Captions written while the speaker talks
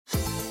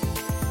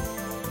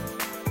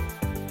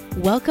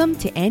Welcome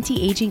to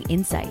Anti-Aging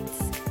Insights,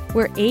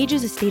 where age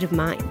is a state of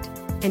mind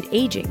and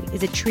aging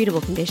is a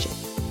treatable condition.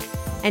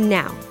 And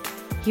now,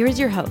 here is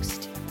your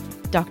host,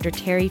 Dr.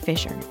 Terry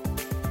Fisher.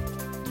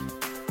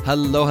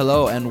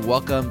 Hello, and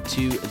welcome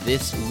to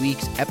this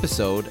week's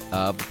episode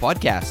of the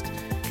podcast.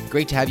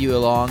 Great to have you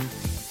along.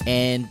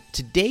 And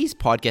today's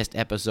podcast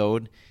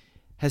episode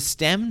has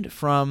stemmed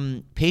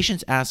from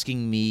patients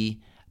asking me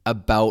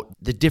about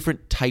the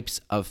different types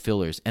of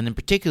fillers, and in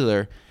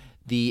particular,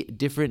 the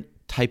different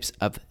types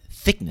of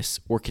thickness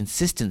or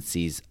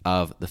consistencies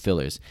of the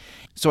fillers.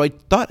 So I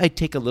thought I'd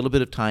take a little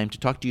bit of time to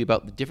talk to you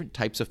about the different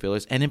types of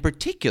fillers, and in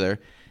particular,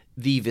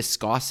 the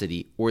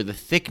viscosity or the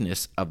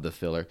thickness of the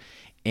filler.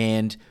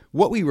 And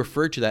what we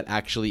refer to that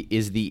actually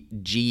is the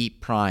G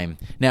prime.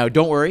 Now,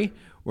 don't worry,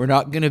 we're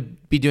not going to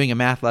be doing a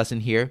math lesson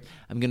here.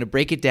 I'm going to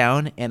break it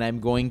down, and I'm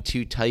going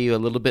to tell you a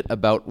little bit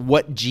about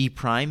what G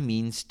prime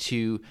means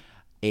to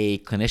a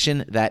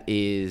clinician that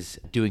is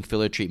doing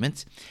filler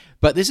treatments.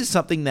 But this is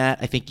something that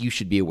I think you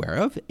should be aware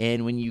of.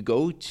 And when you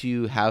go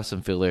to have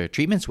some filler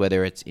treatments,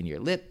 whether it's in your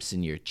lips,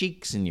 in your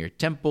cheeks, in your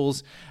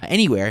temples,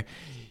 anywhere,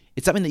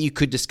 it's something that you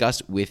could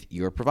discuss with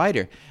your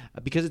provider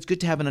because it's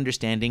good to have an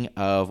understanding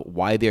of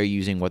why they're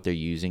using what they're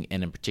using,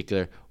 and in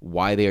particular,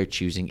 why they are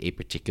choosing a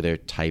particular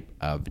type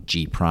of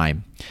G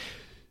prime.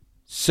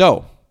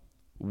 So,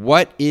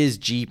 what is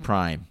G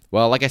prime?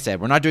 Well, like I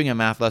said, we're not doing a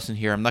math lesson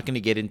here. I'm not going to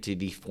get into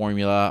the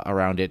formula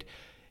around it.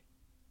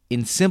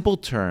 In simple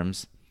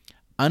terms,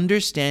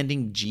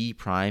 understanding G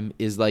prime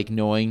is like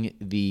knowing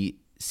the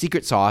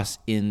secret sauce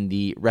in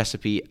the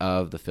recipe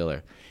of the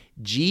filler.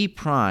 G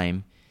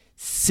prime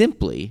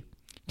simply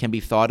can be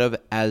thought of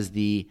as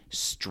the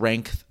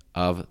strength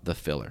of the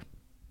filler.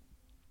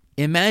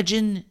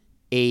 Imagine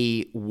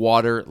a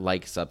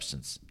water-like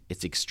substance.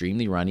 It's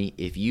extremely runny.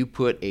 If you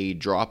put a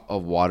drop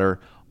of water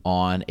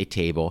on a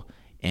table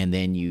and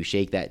then you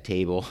shake that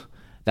table,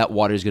 that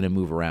water is going to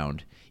move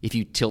around. If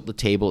you tilt the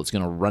table, it's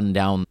going to run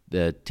down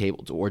the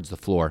table towards the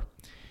floor.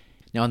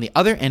 Now, on the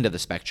other end of the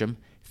spectrum,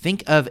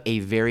 think of a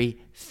very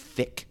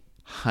thick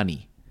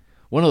honey.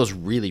 One of those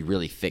really,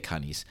 really thick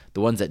honeys,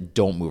 the ones that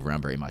don't move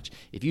around very much.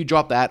 If you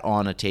drop that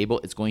on a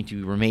table, it's going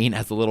to remain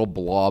as a little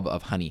blob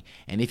of honey.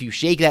 And if you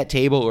shake that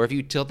table or if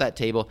you tilt that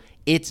table,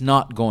 it's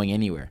not going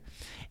anywhere.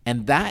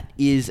 And that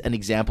is an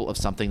example of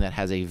something that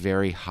has a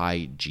very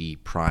high G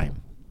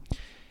prime.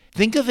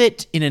 Think of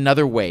it in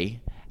another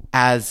way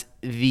as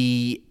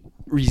the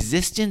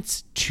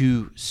resistance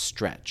to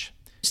stretch.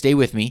 Stay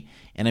with me,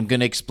 and I'm going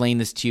to explain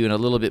this to you in a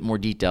little bit more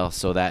detail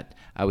so that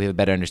we have a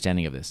better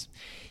understanding of this.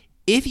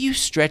 If you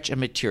stretch a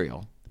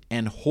material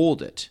and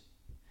hold it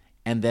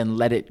and then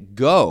let it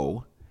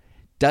go,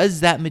 does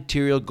that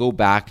material go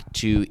back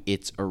to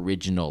its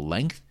original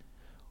length?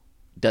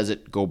 Does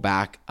it go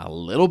back a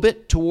little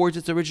bit towards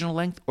its original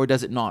length, or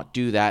does it not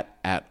do that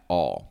at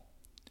all?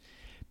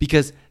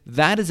 Because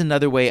that is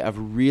another way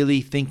of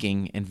really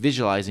thinking and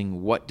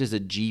visualizing what does a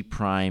G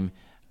prime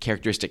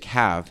characteristic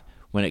have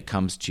when it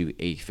comes to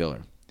a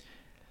filler.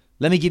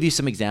 Let me give you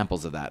some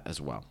examples of that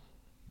as well.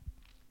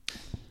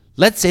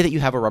 Let's say that you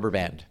have a rubber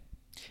band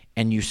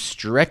and you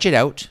stretch it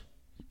out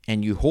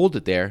and you hold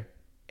it there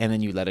and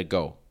then you let it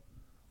go.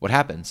 What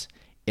happens?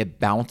 It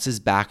bounces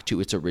back to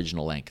its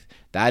original length.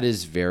 That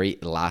is very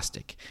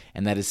elastic,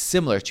 and that is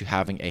similar to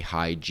having a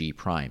high G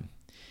prime.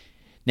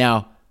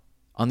 Now,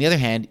 on the other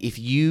hand, if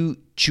you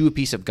chew a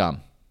piece of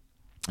gum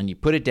and you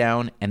put it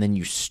down and then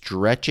you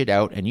stretch it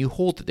out and you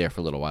hold it there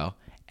for a little while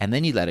and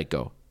then you let it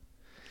go,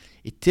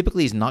 it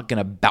typically is not going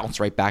to bounce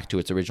right back to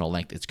its original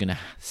length. It's going to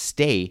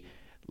stay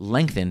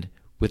lengthened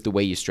with the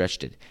way you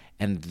stretched it.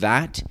 And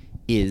that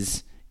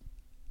is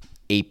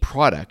a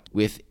product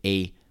with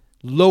a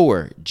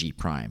lower G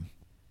prime.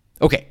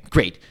 Okay,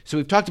 great. So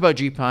we've talked about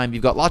G prime.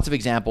 You've got lots of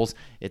examples.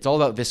 It's all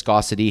about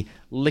viscosity,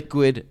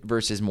 liquid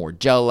versus more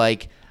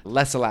gel-like,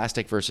 less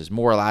elastic versus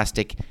more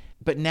elastic.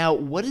 But now,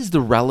 what is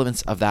the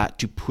relevance of that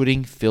to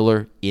putting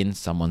filler in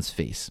someone's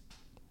face?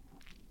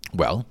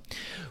 Well,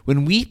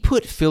 when we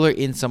put filler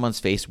in someone's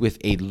face with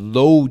a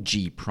low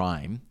G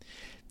prime,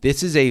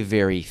 this is a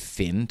very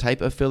thin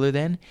type of filler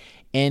then,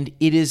 and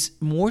it is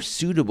more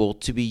suitable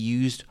to be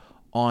used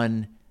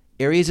on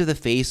areas of the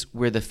face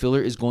where the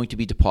filler is going to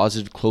be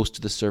deposited close to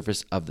the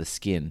surface of the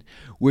skin,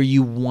 where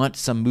you want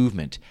some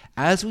movement.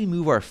 As we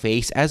move our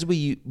face, as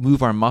we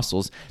move our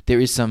muscles,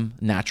 there is some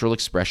natural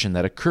expression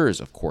that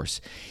occurs, of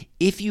course.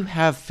 If you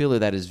have filler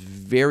that is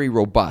very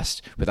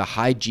robust with a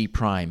high G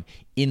prime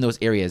in those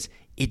areas,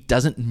 it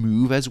doesn't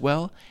move as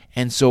well,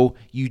 and so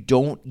you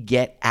don't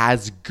get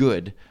as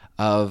good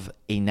of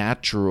a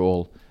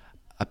natural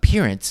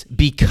appearance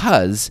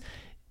because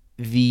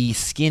the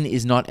skin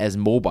is not as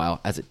mobile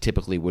as it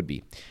typically would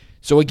be.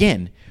 So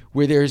again,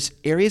 where there's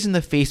areas in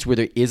the face where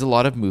there is a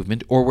lot of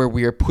movement or where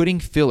we are putting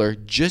filler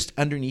just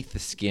underneath the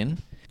skin,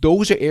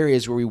 those are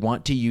areas where we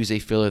want to use a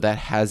filler that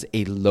has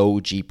a low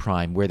G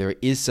prime, where there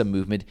is some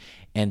movement,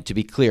 and to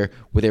be clear,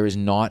 where there is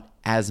not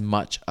as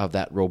much of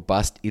that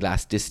robust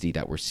elasticity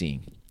that we're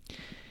seeing.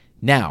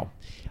 Now,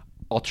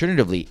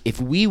 alternatively,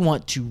 if we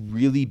want to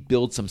really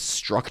build some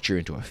structure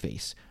into a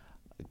face,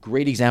 A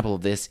great example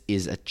of this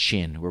is a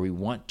chin, where we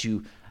want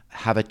to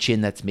have a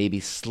chin that's maybe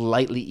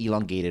slightly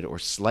elongated or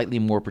slightly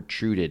more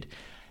protruded.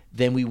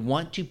 Then we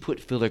want to put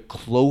filler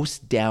close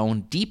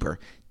down deeper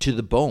to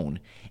the bone.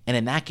 And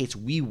in that case,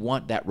 we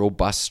want that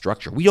robust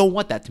structure. We don't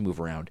want that to move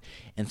around.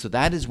 And so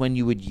that is when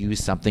you would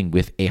use something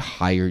with a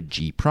higher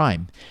G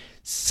prime.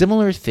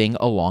 Similar thing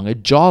along a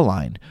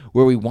jawline,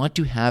 where we want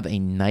to have a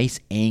nice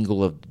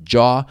angle of the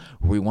jaw,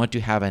 where we want to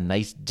have a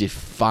nice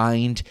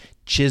defined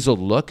chiseled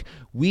look.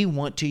 We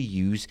want to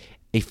use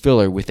a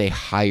filler with a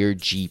higher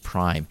G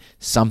prime,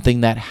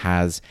 something that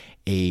has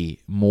a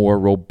more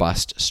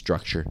robust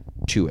structure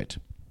to it.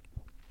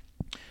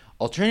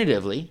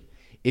 Alternatively,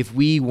 if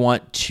we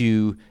want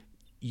to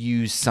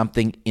use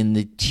something in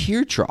the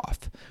tear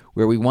trough,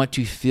 where we want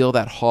to feel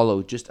that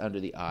hollow just under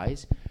the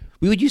eyes,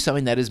 we would use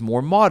something that is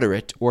more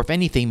moderate, or if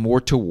anything,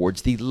 more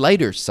towards the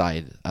lighter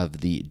side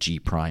of the G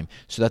prime,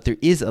 so that there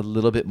is a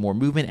little bit more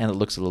movement and it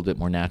looks a little bit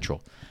more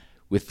natural.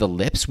 With the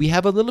lips, we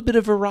have a little bit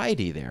of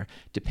variety there,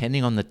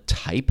 depending on the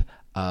type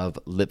of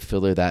lip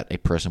filler that a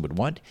person would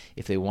want.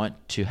 If they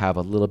want to have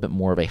a little bit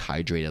more of a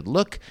hydrated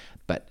look,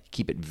 but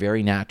keep it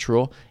very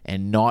natural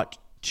and not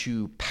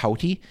too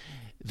pouty,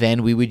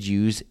 then we would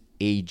use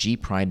a G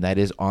prime that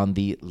is on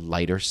the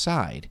lighter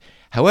side.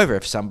 However,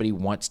 if somebody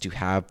wants to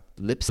have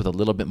lips with a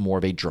little bit more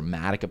of a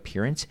dramatic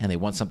appearance and they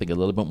want something a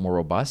little bit more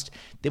robust,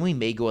 then we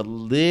may go a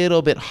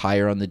little bit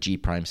higher on the G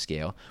prime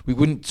scale. We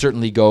wouldn't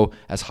certainly go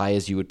as high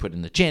as you would put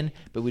in the chin,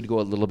 but we'd go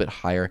a little bit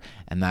higher,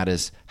 and that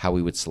is how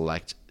we would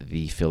select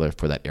the filler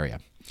for that area.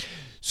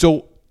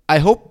 So I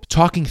hope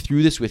talking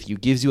through this with you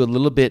gives you a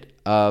little bit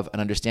of an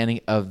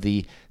understanding of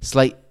the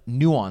slight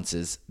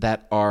nuances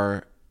that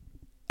are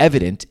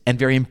evident and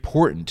very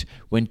important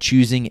when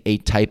choosing a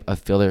type of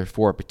filler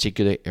for a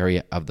particular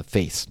area of the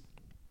face.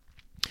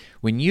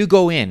 When you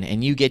go in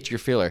and you get your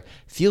filler,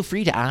 feel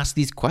free to ask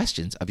these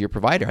questions of your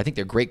provider. I think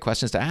they're great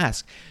questions to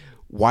ask.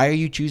 Why are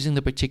you choosing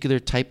the particular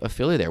type of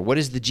filler there? What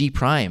is the G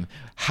prime?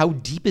 How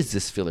deep is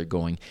this filler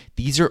going?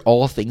 These are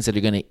all things that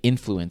are going to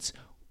influence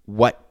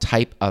what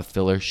type of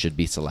filler should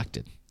be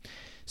selected.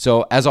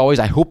 So as always,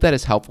 I hope that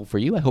is helpful for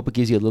you. I hope it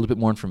gives you a little bit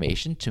more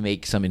information to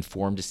make some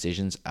informed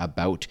decisions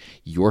about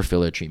your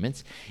filler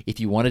treatments. If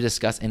you want to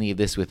discuss any of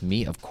this with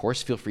me, of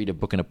course, feel free to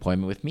book an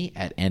appointment with me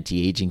at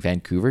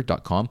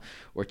antiagingvancouver.com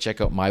or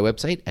check out my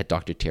website at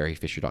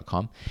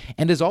drterryfisher.com.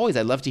 And as always,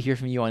 I'd love to hear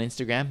from you on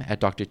Instagram at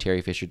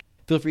drterryfisher.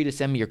 Feel free to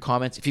send me your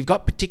comments. If you've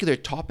got particular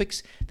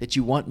topics that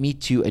you want me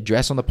to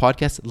address on the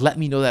podcast, let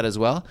me know that as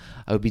well.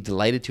 I would be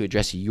delighted to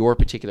address your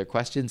particular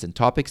questions and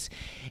topics.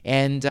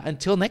 And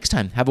until next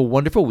time, have a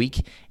wonderful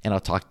week, and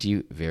I'll talk to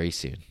you very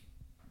soon.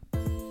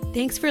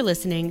 Thanks for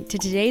listening to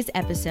today's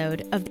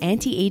episode of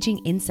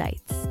Anti-Aging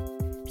Insights.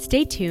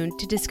 Stay tuned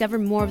to discover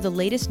more of the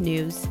latest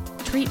news,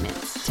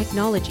 treatments,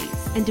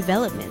 technologies, and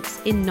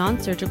developments in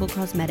non-surgical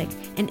cosmetic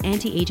and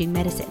anti-aging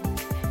medicine.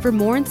 For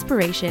more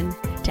inspiration,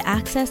 to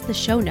access the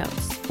show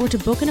notes, or to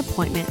book an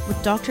appointment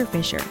with Dr.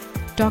 Fisher,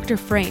 Dr.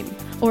 Frame,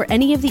 or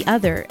any of the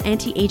other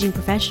anti-aging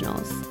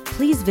professionals,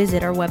 please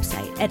visit our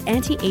website at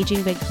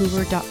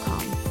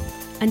antiagingvancouver.com.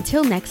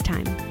 Until next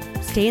time,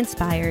 stay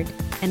inspired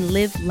and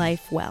live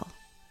life well.